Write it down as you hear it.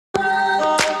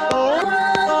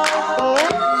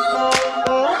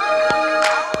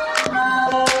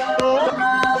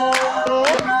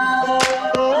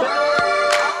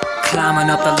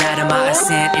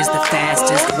percent is the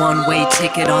fastest one-way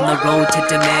ticket on the road to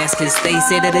Damascus. They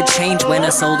said it'd change when I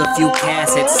sold a few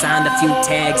cassettes, signed a few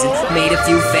tags, and made a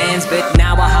few fans. But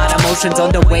now I hide emotions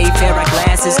under Wayfarer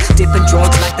glasses, dipping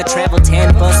drugs like the travel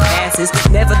 10 bus passes.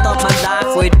 Never thought my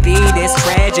life would be this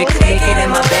tragic, naked in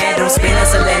my bedroom, spinning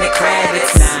some Lenny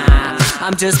Kravitz. Nah,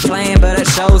 I'm just playing, but it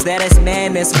shows that it's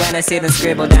madness when I sit and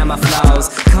scribble down my flows.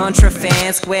 Contra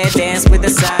fan, square dance with the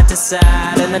side to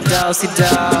side and the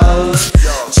do-si-dos.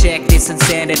 Check this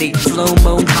insanity, blue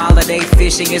moon holiday,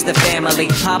 fishing is the family.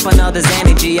 Pop another's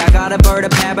energy, I got a bird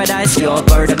of paradise, your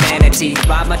bird of manatee.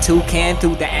 Ride my toucan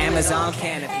through the Amazon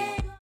canopy.